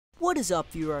What is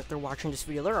up, viewer out there watching this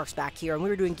video? Lurark's back here, and we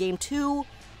were doing Game 2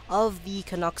 of the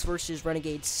Canucks versus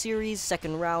Renegades series,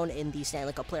 second round in the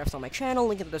Stanley Cup playoffs on my channel.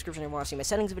 Link in the description if you want to see my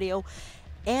settings video,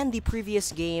 and the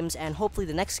previous games, and hopefully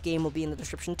the next game will be in the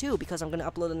description too, because I'm going to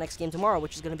upload the next game tomorrow,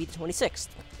 which is going to be the 26th.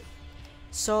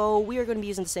 So, we are going to be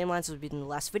using the same lines as we did in the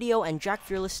last video, and Jack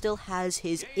Fearless still has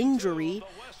his injury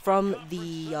from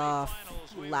the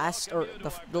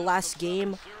last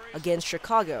game against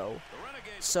Chicago.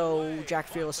 So, Jack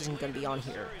Fearless isn't going to be on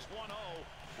here.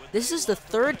 This is the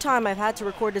third time I've had to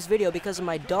record this video because of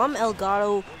my dumb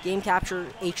Elgato Game Capture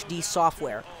HD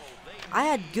software. I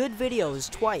had good videos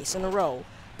twice in a row,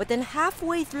 but then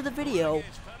halfway through the video,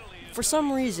 for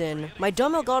some reason, my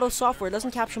dumb Elgato software doesn't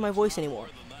capture my voice anymore.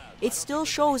 It still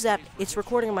shows that it's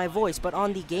recording my voice, but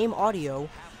on the game audio,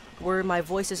 where my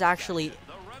voice is actually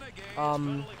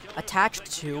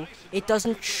attached to, it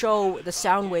doesn't show the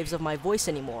sound waves of my voice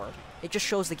anymore. It just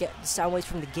shows the sound waves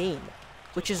from the game,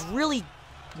 which is really,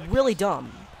 really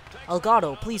dumb.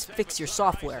 Elgato, please fix your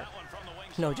software.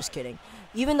 No, just kidding.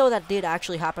 Even though that did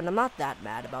actually happen, I'm not that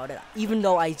mad about it. Even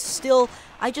though I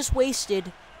just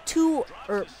wasted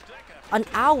an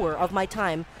hour of my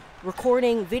time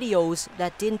recording videos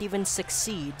that didn't even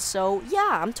succeed. So,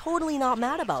 yeah, I'm totally not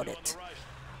mad about it.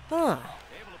 Huh.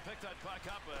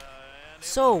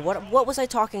 So, what was I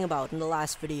talking about in the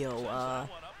last video?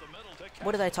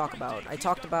 What did I talk about? I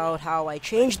talked about how I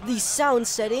changed the sound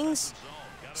settings.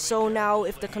 So now,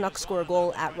 if the Canucks score a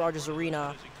goal at Rogers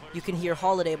Arena, you can hear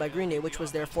Holiday by Green Day, which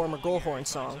was their former goal horn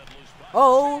song.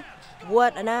 Oh,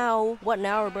 what now? What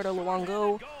now, Roberto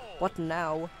Luongo? What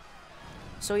now?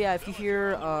 So yeah, if you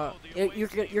hear,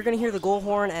 you're gonna hear the goal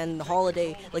horn and the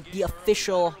Holiday, like the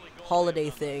official Holiday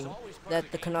thing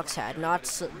that the Canucks had, not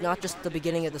just the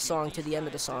beginning of the song to the end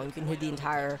of the song. You can hear the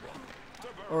entire,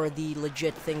 or the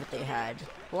legit thing that they had.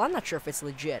 Well, I'm not sure if it's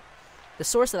legit. The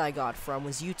source that I got from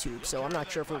was YouTube, so I'm not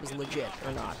sure if it was legit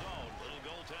or not.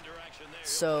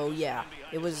 So yeah,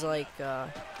 it was like,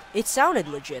 it sounded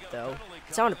legit though.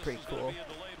 It sounded pretty cool.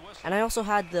 And I also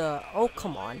had the, oh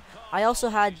come on, I also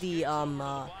had the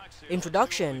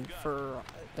introduction for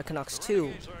the Canucks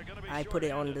too. I put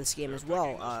it on this game as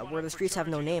well, Where the Streets Have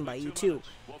No Name by U2.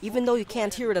 Even though you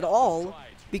can't hear it at all,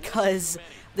 because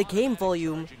the game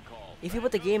volume, if you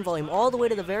put the game volume all the way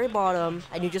to the very bottom,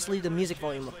 and you just leave the music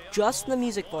volume up, just the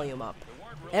music volume up,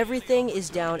 everything is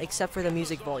down except for the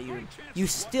music volume, you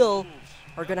still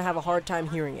are going to have a hard time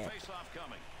hearing it.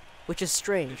 Which is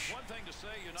strange.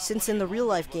 Since in the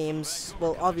real-life games,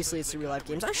 well, obviously it's the real-life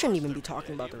games, I shouldn't even be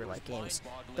talking about the real-life games.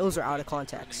 Those are out of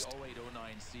context.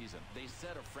 They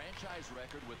set a franchise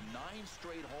record with 9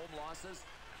 straight home losses,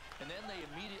 and then they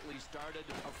immediately started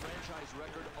a franchise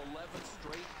record 11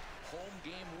 straight home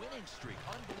game winning streak.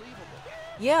 Unbelievable.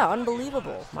 Yeah,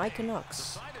 unbelievable. My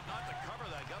Canucks.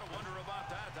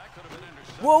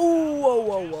 Whoa, whoa,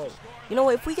 whoa, whoa. You know,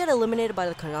 if we get eliminated by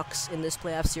the Canucks in this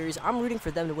playoff series, I'm rooting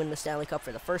for them to win the Stanley Cup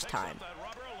for the first time.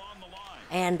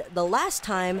 And the last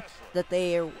time that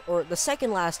the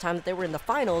second last time that they were in the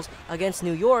finals against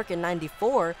New York in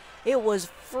 '94, it was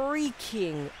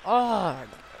freaking,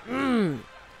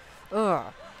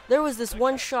 there was this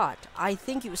one shot. I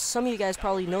think it was, some of you guys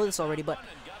probably know this already, but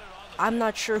I'm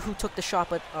not sure who took the shot,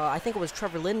 but I think it was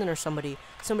Trevor Linden or somebody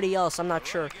else, I'm not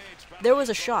sure. There was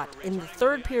a shot in the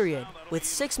third period with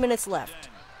 6 minutes left.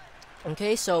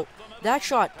 Okay, so that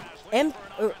shot,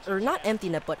 not empty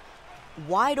net, but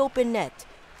wide open net,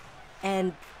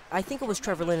 and I think it was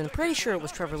Trevor Linden. I'm pretty sure it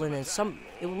was Trevor Linden.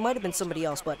 It might have been somebody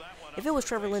else, but if it was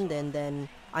Trevor Linden, then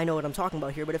I know what I'm talking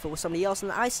about here. But if it was somebody else,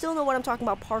 and I still know what I'm talking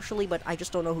about partially, but I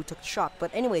just don't know who took the shot.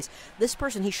 But anyways, this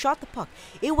person, he shot the puck.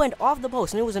 It went off the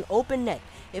post, and it was an open net.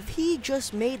 If he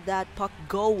just made that puck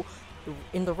go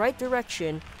in the right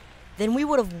direction, then we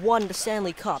would have won the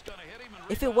Stanley Cup.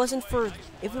 If it wasn't for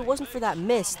that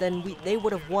miss, then they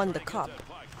would have won the cup.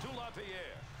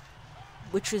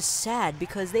 Which is sad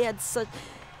because they had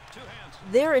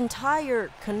their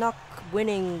entire Canuck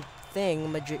winning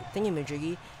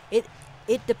thingamajiggy.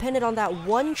 It depended on that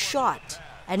one shot,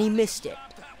 and he missed it.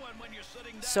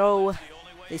 So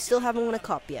they still haven't won a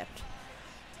cup yet.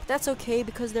 But that's okay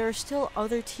because there are still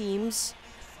other teams.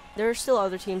 There are still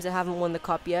other teams that haven't won the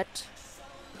cup yet,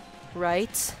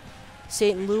 right?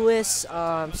 St. Louis,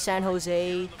 San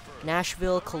Jose,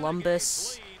 Nashville,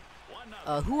 Columbus.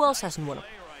 Who else hasn't won a?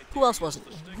 Who else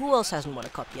hasn't won a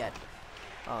cup yet?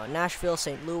 Nashville,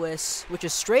 St. Louis, which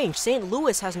is strange. St.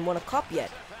 Louis hasn't won a cup yet.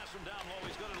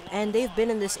 And they've been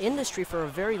in this industry for a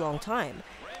very long time.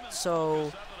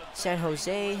 So, San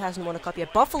Jose hasn't won a cup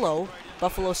yet. Buffalo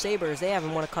Sabres, they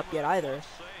haven't won a cup yet either.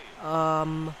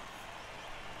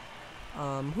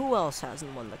 Who else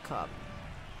hasn't won the cup?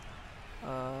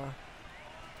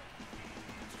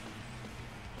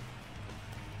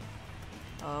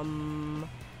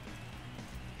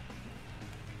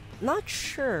 Not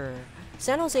sure.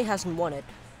 San Jose hasn't won it.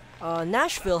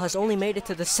 Nashville has only made it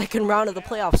to the second round of the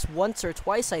playoffs once or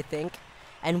twice, I think,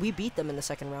 and we beat them in the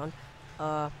second round.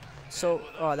 Oh,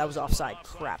 that was offside.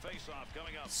 Crap.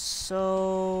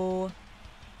 So,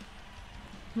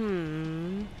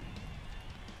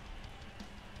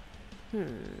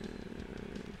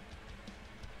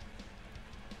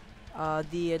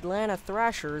 the Atlanta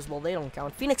Thrashers, well, they don't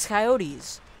count. Phoenix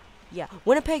Coyotes. Yeah.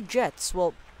 Winnipeg Jets.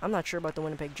 Well, I'm not sure about the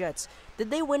Winnipeg Jets. Did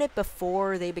they win it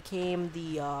before they became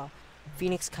the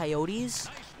Phoenix Coyotes?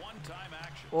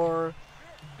 Or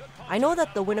I know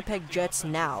that the Winnipeg Jets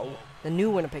now, the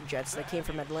new Winnipeg Jets that came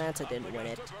from Atlanta, didn't win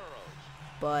it.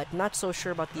 But not so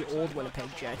sure about the old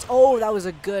Winnipeg Jets. Oh, that was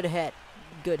a good hit.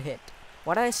 Good hit.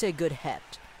 Why did I say good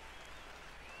hit?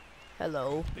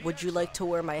 Hello. Would you like to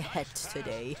wear my hat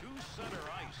today?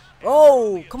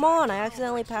 Oh, come on. I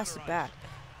accidentally passed it back.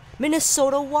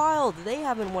 Minnesota Wild. They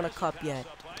haven't won a cup yet.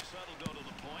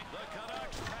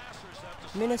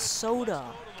 Minnesota.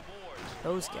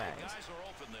 Those guys.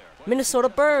 Minnesota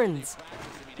Burns.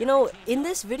 You know, in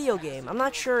this video game, I'm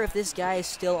not sure if this guy is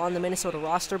still on the Minnesota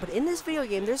roster, but in this video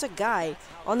game, there's a guy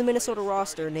on the Minnesota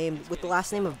roster named with the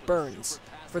last name of Burns.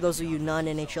 For those of you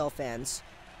non-NHL fans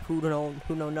who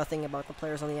know nothing about the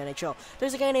players on the NHL,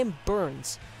 there's a guy named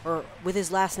Burns, or with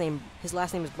his last name is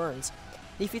Burns.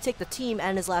 If you take the team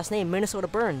and his last name, Minnesota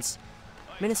Burns,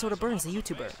 the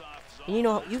YouTuber, and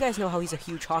you guys know how he's a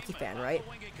huge hockey fan, right?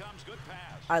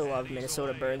 I love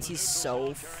Minnesota Burns. He's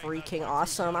so freaking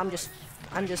awesome. I'm just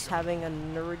having a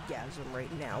nerdgasm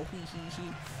right now.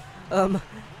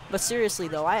 But seriously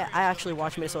though, I actually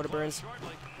watch Minnesota Burns.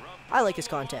 I like his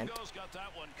content.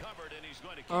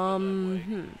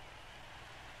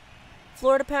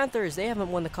 Florida Panthers, they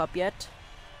haven't won the cup yet.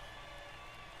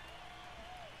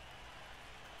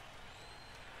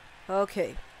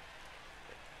 Okay.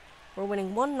 We're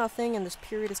winning 1-0, and this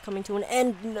period is coming to an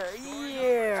end.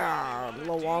 Yeah!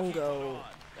 Luongo.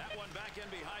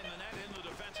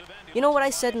 You know what I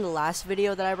said in the last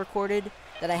video that I recorded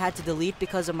that I had to delete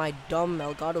because of my dumb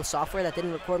Elgato software that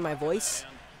didn't record my voice?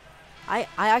 I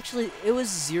actually, it was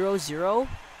 0-0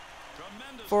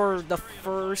 for the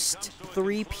first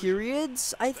 3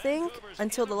 periods, I think,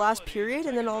 until the last period,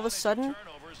 and then all of a sudden,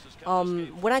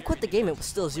 when I quit the game, it was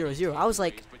still 0-0. I was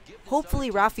like,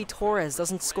 hopefully Rafi Torres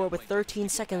doesn't score with 13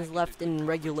 seconds left in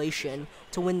regulation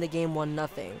to win the game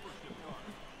 1-0,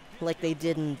 like they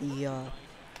did in the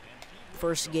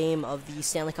first game of the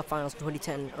Stanley Cup Finals in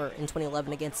 2010 or in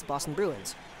 2011 against the Boston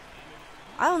Bruins.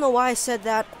 I don't know why I said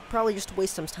that. Probably just to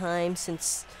waste some time,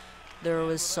 since there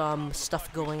was some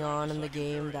stuff going on in the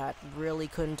game that really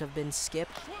couldn't have been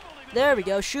skipped. There we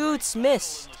go. Shoots,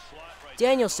 missed.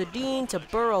 Daniel Sedin to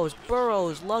Burrows.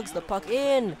 Burrows lugs the puck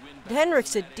in. Henrik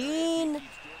Sedin.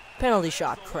 Penalty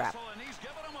shot. Crap.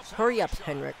 Hurry up,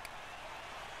 Henrik.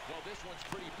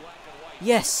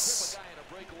 Yes.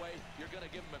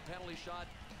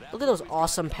 Look at those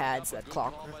awesome pads that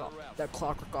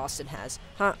Clockwork Austin has.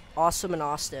 Huh? Awesome and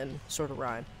Austin sort of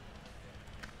rhyme.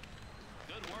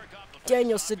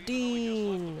 Daniel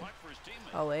Sedin.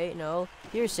 Oh wait, no.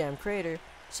 Here's Sam Crater.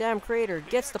 Sam Crater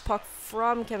gets the puck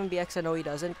from Kevin BX. I know he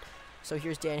doesn't. So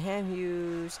here's Dan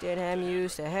Hamhuis. Dan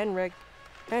Hamhuis to Henrik.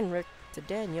 Henrik to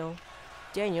Daniel.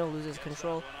 Daniel loses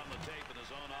control.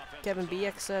 Kevin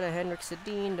BX to Henrik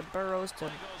Sedin to Burrows to...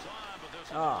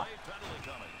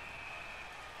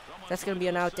 That's going to be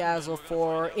an outdazzle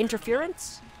for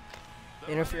interference?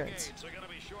 Interference.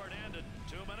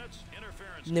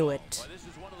 Knew it.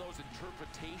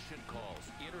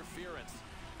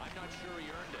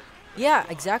 Yeah,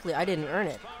 exactly. I didn't earn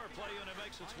it.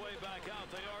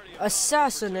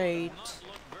 Assassinate.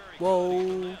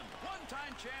 Whoa.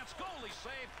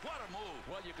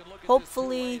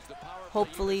 Hopefully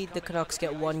the Canucks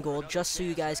get 1 goal, just so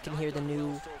you guys can hear the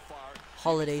new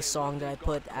holiday song that I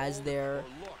put as their...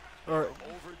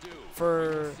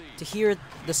 to hear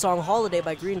the song Holiday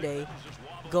by Green Day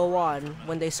go on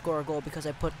when they score a goal, because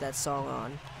I put that song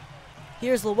on.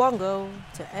 Here's Luongo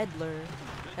to Edler.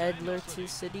 Edler to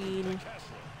Sedin.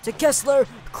 To Kessler.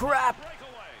 Crap!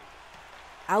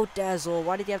 Outdazzle.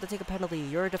 Why did you have to take a penalty?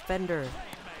 You're a defender.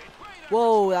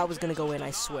 Whoa, that was going to go in, I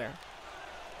swear.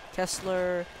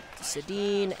 Kessler to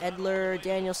Sedin. Edler.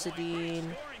 Daniel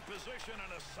Sedin.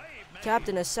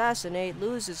 Captain Assassinate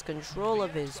loses control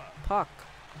of his puck.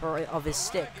 Or of his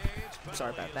stick.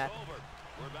 Sorry about that.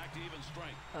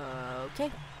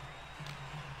 Okay.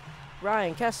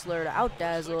 Ryan Kessler to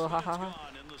outdazzle. Ha ha ha.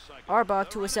 Arbach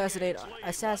to assassinate.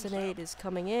 Assassinate is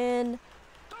coming in.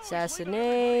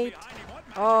 Assassinate.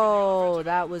 Oh,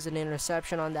 that was an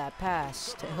interception on that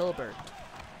pass to Hilbert.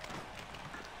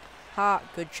 Ha,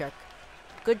 good check.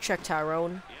 Good check,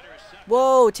 Tyrone.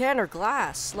 Whoa, Tanner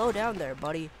Glass. Slow down there,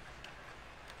 buddy.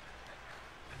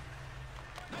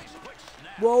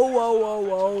 Whoa, whoa, whoa,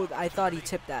 whoa. I thought he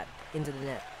tipped that into the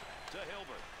net.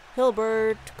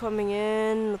 Hilbert coming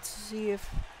in. Let's see if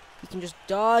he can just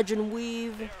dodge and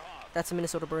weave. That's a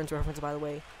Minnesota Burns reference, by the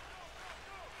way.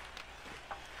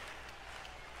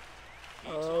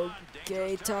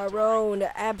 Okay, Tyrone to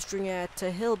Abstringat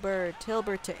to Hilbert.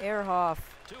 Hilbert to Ehrhoff.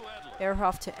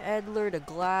 Ehrhoff to Edler to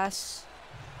Glass.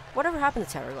 Whatever happened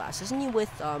to Tyler Glass? Isn't he with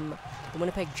the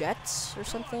Winnipeg Jets or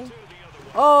something?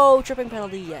 Oh, tripping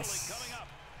penalty, yes.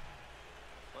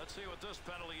 Let's see what this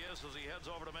penalty is as he heads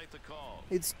over to make the call.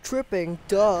 It's tripping,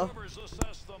 duh.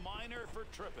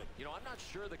 You know, I'm not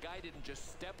sure the guy didn't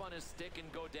just step on his stick and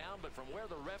go down, but from where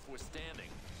the ref was standing,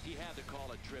 he had to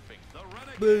call it tripping. The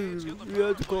Renegades get the you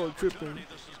had to call it tripping. tripping.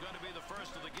 This is going to be the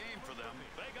first of the game for them.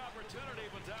 Big opportunity,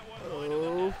 but that one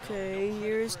Okay,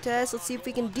 here's Tess. Let's see if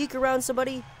we can deke around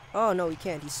somebody. Oh, no, he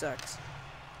can't. He sucks. Boy,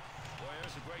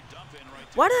 there's a great dump in right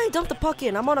Why did I dump the puck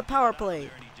in? I'm on a power play.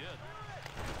 there, and he did.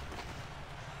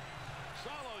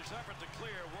 Solo's effort to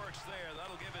clear works there.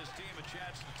 That'll give his team a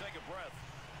chance to take a breath.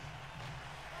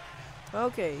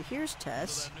 Okay, here's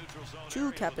Tess.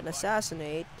 To Captain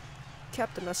Assassinate.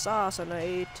 Captain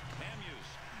Assassinate.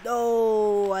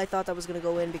 No, I thought that was going to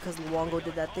go in because Luongo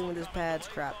did that thing with his pads.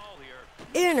 Crap.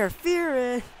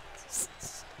 Interference.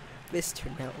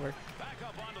 Mr. Network.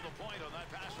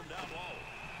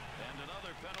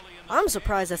 I'm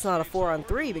surprised that's not a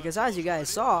 4-on-3 because as you guys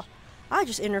saw, I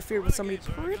just interfered with somebody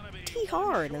pretty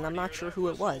hard and I'm not sure who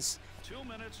it was. 2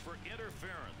 minutes for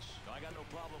interference. I got no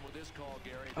problem with this call,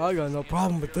 Gary. I got no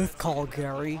problem with this call,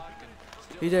 Gary.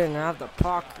 He didn't have the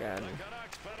puck and...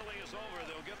 Canucks penalty is over.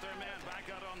 They'll get their man back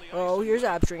out on the ice. Oh, here's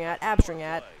Abstringat.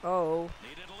 Abstringat. Oh.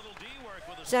 Needed a little D work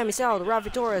with a Sammy Sal to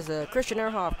Rafi Torres to Christian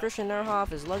Ehrhoff. Christian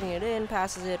Ehrhoff is lugging it in,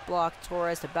 passes it, blocked.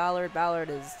 Torres to Ballard. Ballard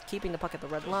is keeping the puck at the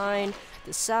red line.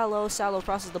 To Salo. Salo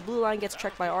crosses the blue line, gets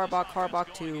checked by Arbach.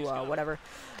 Arbach to whatever.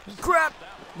 Crap!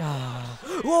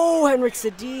 Whoa, Henrik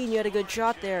Sedin, you had a good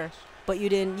shot there, but you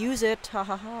didn't use it. Ha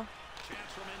ha ha.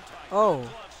 Oh,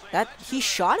 that he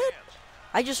shot it?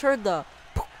 I just heard the,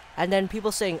 and then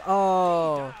people saying,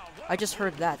 "Oh." I just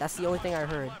heard that. That's the only thing I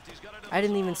heard. I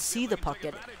didn't even see the puck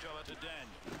get it.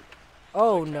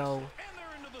 Oh no.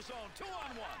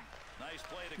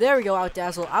 There we go,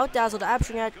 outdazzle. Outdazzle to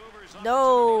Abstringat.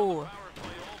 No.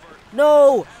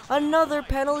 No. Another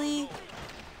penalty.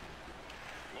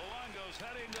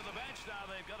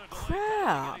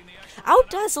 Crap.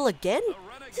 Outdazzle again?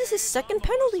 This is his second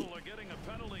penalty.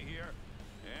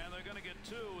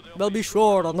 They'll be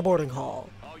short on the boarding hall.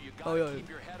 Oh, you gotta keep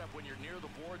your head up when you're near the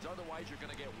boards, otherwise you're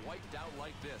gonna get wiped out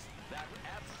like this. That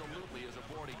absolutely is a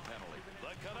boarding penalty.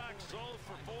 The Canucks sold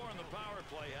for 4 in the power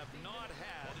play have not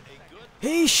had a good.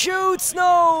 He shoots!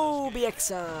 No!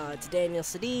 Bieksa to Daniel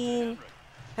Sedin.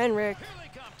 Henrik. Here they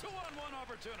come. 2-on-1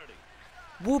 opportunity.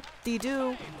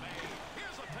 Whoop-de-doo.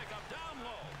 Here's a pickup down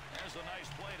low. There's a nice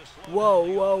play to slow. Whoa,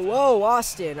 whoa, whoa.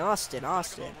 Austin. Austin. Rising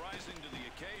to the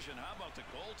occasion. How about the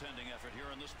goaltending effort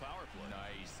here in this power play?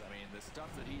 Nice. I mean, the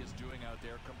stuff that he is doing out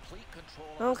there, complete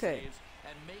control of the saves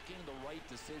and making the right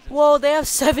decisions. Whoa, they have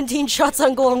 17 shots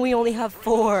on goal and we only have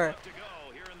 4. To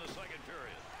go here in the second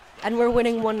period. And we're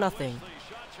winning 1-0. The shot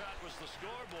was the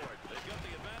scoreboard. They've got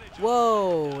the advantage.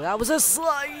 Whoa, that was a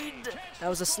slide. That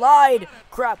was a slide.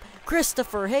 Crap.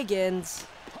 Christopher Higgins.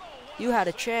 You had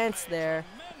a chance there.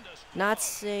 Not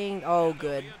saying. Oh,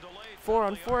 good.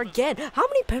 4-on-4 again. How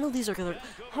many penalties are going?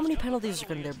 How many penalties are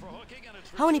going there?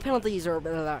 How many penalties are?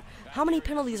 How many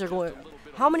penalties are going?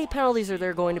 How many penalties are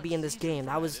there going to be in this game?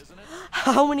 That was.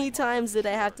 How many times did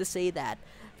I have to say that?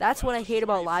 That's what I hate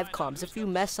about live comms. If you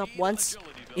mess up once,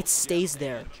 it stays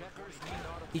there.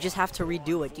 You just have to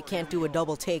redo it. You can't do a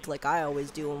double take like I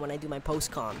always do when I do my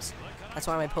post comms. That's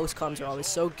why my post comms are always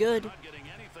so good.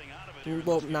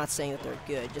 Well, not saying that they're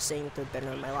good, just saying that they're better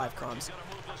than my live comms.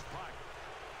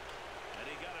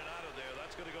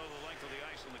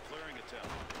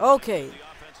 Okay.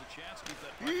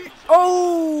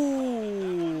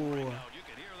 Oh!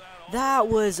 That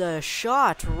was a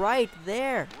shot right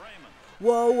there.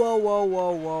 Whoa, whoa, whoa,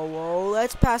 whoa, whoa, whoa.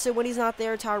 Let's pass it when he's not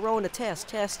there. Tyrone to Test.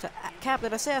 Test to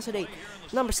Captain Assassinate.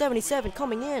 Number 77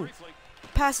 coming in.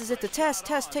 Passes it to Test.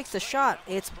 Test takes the shot.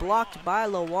 It's blocked by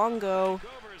Luongo.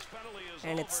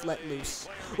 And it's let loose.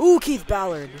 Ooh, Keith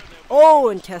Ballard. Oh,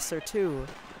 and Kessler too.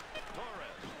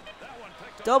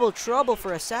 Double trouble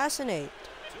for Assassinate.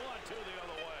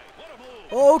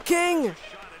 Oh, King.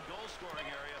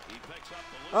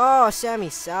 Oh, Sammy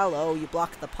Salo, you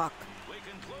blocked the puck. We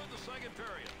conclude the second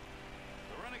period.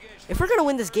 The Renegades If we're gonna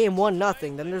win this game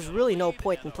 1-0, then there's really no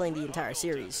point in playing the entire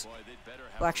series.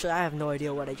 Well, actually, I have no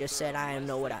idea what I just said. I don't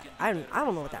know what I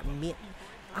don't know what that meant.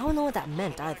 I don't know what that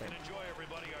meant either. enjoy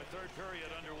everybody. Our third period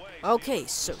underway. Okay,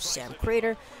 so Sam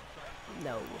Crater.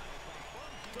 No.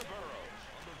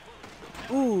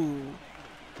 Ooh.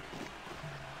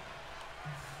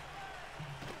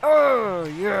 Oh,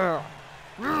 yeah.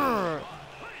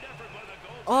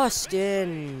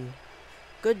 Austin.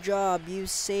 Good job. You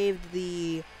saved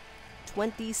the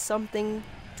 20-something,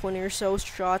 20 or so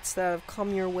shots that have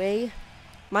come your way.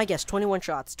 My guess, 21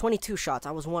 shots. 22 shots.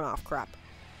 I was one off. Crap.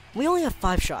 We only have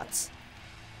 5 shots.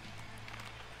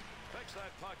 Picks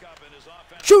that puck up in his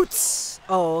offense. Shoots!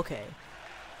 Oh, okay.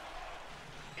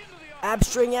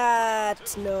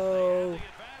 Abstringat! No.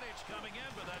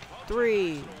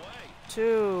 3,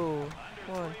 2,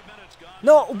 1.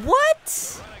 No,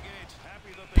 what?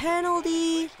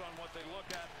 Penalty.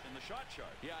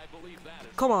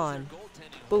 Come on.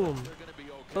 Boom.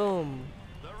 Boom.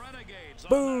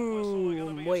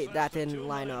 Boom. Wait, that didn't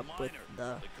line up with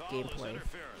the gameplay.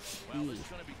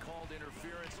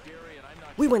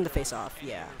 We win the face-off,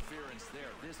 yeah.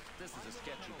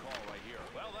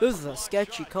 This is a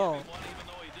sketchy call.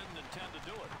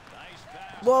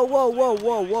 Whoa, whoa, whoa,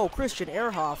 whoa, whoa. Christian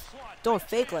Ehrhoff. Don't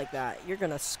fake like that. You're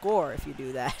gonna score if you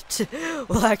do that.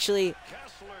 Well, actually,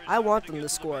 I want them to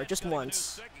score just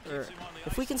once. Or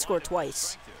if we can score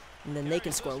twice, and then they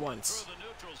can score once.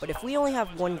 But if we only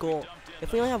have one goal, at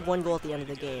the end of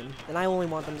the game, then I only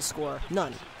want them to score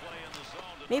none.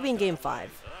 Maybe in Game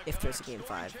 5, if there's a Game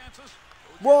 5.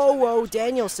 Whoa, whoa,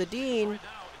 Daniel Sedin.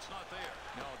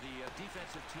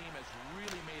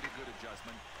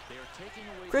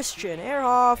 Christian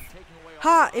Ehrhoff.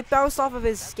 Ha! It bounced off of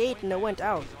his skate and it went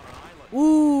out.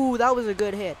 Ooh, that was a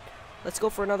good hit. Let's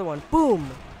go for another one. Boom!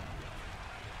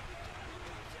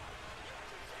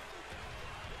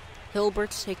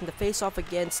 Hilbert's taking the face-off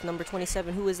against number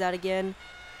 27. Who is that again?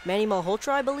 Manny Malhotra,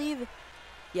 I believe?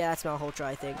 Yeah, that's Malhotra,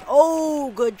 I think.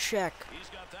 Oh, good check.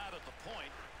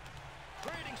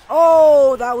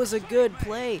 Oh, that was a good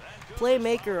play.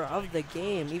 Playmaker of the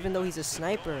game, even though he's a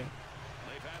sniper.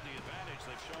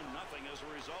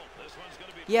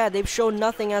 Yeah, they've shown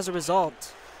nothing as a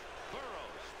result.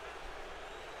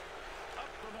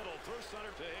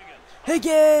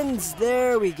 Higgins!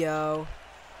 There we go.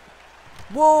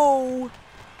 Whoa!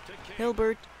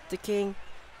 Hilbert, the king.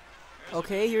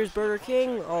 Okay, here's Burger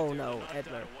King. Oh no,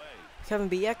 Edler. Kevin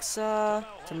Bieksa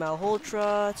to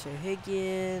Malhotra to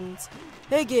Higgins.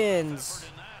 Higgins!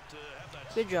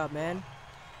 Good job, man.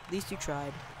 At least you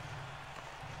tried.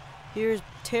 Here's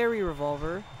Terry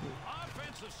Revolver.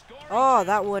 Oh,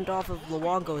 that went off of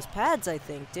Luongo's pads, I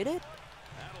think. Did it?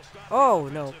 Oh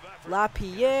no,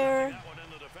 Lapierre.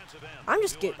 I'm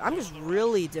just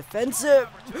really defensive.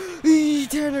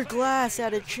 Tanner Glass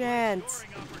had a chance.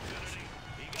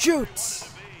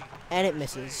 Shoots, and it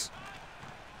misses.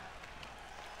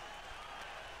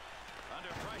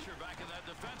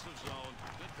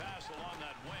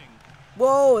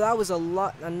 Whoa, that was a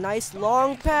nice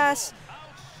long pass.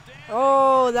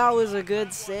 Oh, that was a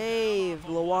good save,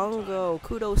 Luongo.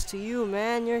 Kudos to you,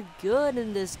 man. You're good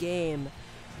in this game.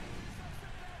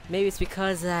 Maybe it's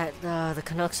because that the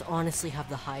Canucks honestly have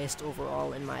the highest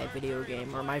overall in my video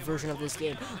game, or my version of this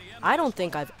game. I don't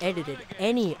think I've edited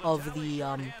any of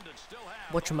the,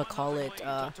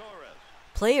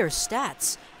 player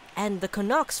stats. And the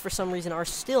Canucks, for some reason, are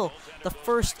still the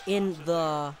first in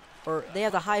the, or they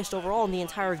have the highest overall in the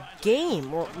entire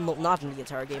game. Or, well, not in the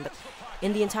entire game, but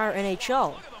in the entire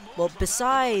NHL. Well,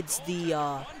 besides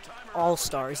the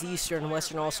All-Stars, the Eastern and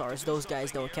Western All-Stars, those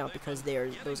guys don't count because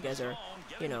those guys are,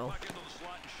 you know,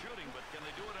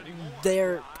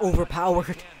 they're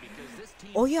overpowered.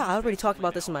 Oh yeah, I already talked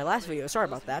about this in my last video. Sorry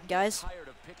about that, guys.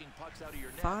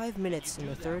 5 minutes in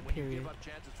the third period.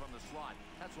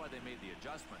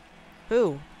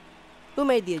 Who? Who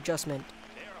made the adjustment?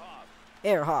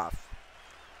 Ehrhoff.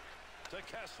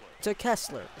 To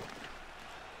Kessler.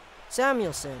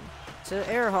 Samuelson. To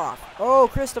Ehrhoff. Oh,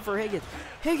 Christopher Higgins.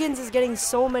 Higgins is getting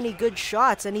so many good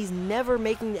shots, and he's never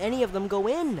making any of them go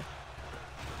in.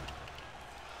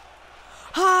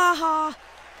 Ha ha!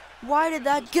 Why did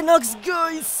that Canucks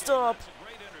guy stop?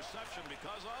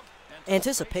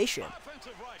 Anticipation.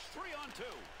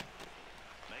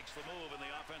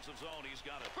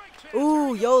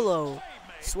 Ooh, YOLO.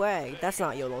 Swag. That's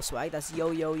not YOLO swag. That's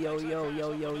yo yo yo yo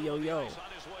yo yo yo yo.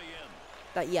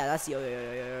 That's yo yo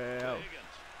yo yo yo.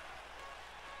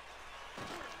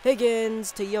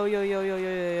 Higgins to yo yo yo yo yo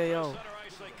yo yo yo.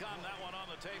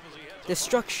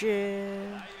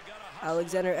 Destruction.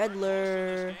 Alexander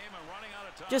Edler.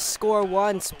 Just score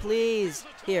once, please.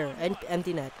 Here,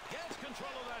 empty net.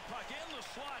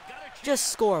 Just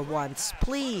score once,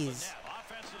 please.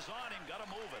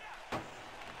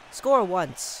 Score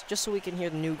once, just so we can hear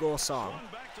the new goal song.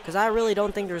 Because I really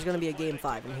don't think there's going to be a Game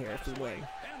 5 in here if we win.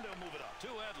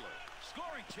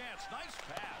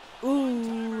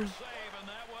 Ooh.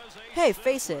 Hey,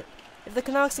 face it. If the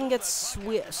Canucks can get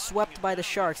swept by the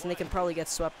Sharks, then they can probably get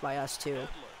swept by us too.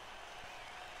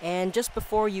 And just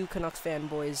before you Canucks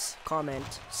fanboys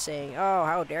comment saying, "Oh,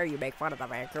 how dare you make fun of the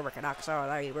Vancouver Canucks, oh,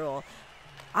 there you rule."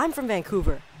 I'm from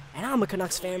Vancouver, and I'm a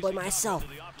Canucks fanboy myself.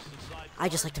 I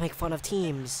just like to make fun of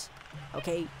teams.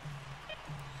 Okay?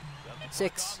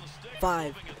 6,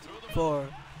 5, 4,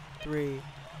 3,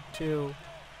 2,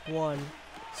 1,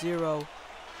 0.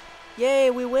 Yay,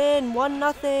 we win!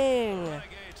 1-0!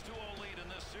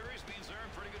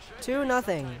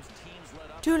 2-0.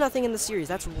 2-0 in the series.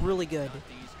 That's really good.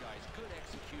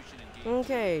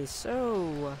 Okay,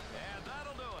 so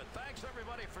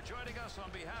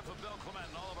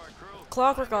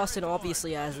Clockwork Austin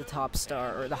obviously has the top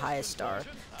star, or the highest star.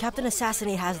 Captain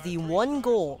Assassinate has the one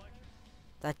goal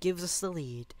that gives us the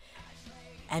lead.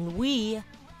 And we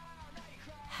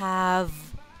have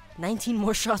 19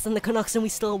 more shots than the Canucks, and we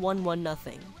still won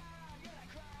 1-0.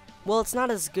 Well, it's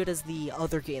not as good as the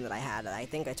other game that I had. I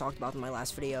think I talked about in my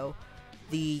last video.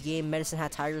 The game Medicine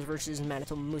Hat Tigers versus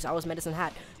Manitoba Moose. I was Medicine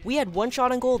Hat. We had 1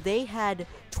 shot on goal. They had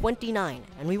 29,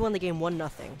 and we won the game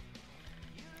 1-0.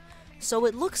 So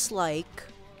it looks like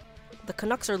the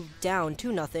Canucks are down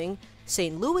 2-0.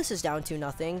 St. Louis is down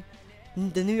 2-0.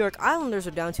 The New York Islanders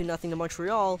are down 2-0 to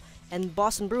Montreal, and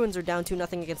Boston Bruins are down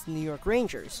 2-0 against the New York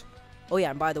Rangers. Oh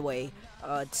yeah, and by the way,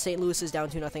 St. Louis is down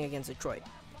 2-0 against Detroit.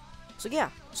 So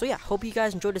yeah, hope you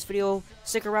guys enjoyed this video.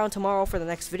 Stick around tomorrow for the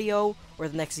next video, or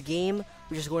the next game,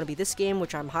 which is going to be this game,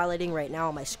 which I'm highlighting right now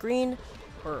on my screen.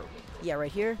 Or, yeah,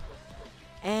 right here.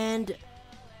 And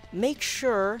make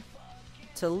sure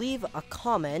to leave a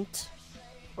comment,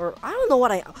 or I don't know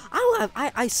what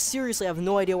I seriously have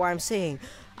no idea why I'm saying.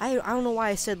 I don't know why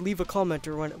I said leave a comment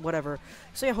or whatever.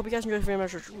 So yeah, hope you guys enjoyed this video.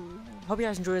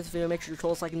 Make sure you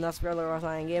troll us like nuts,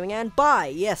 gaming, and bye.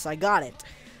 Yes, I got it.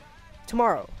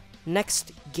 Tomorrow,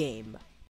 next game.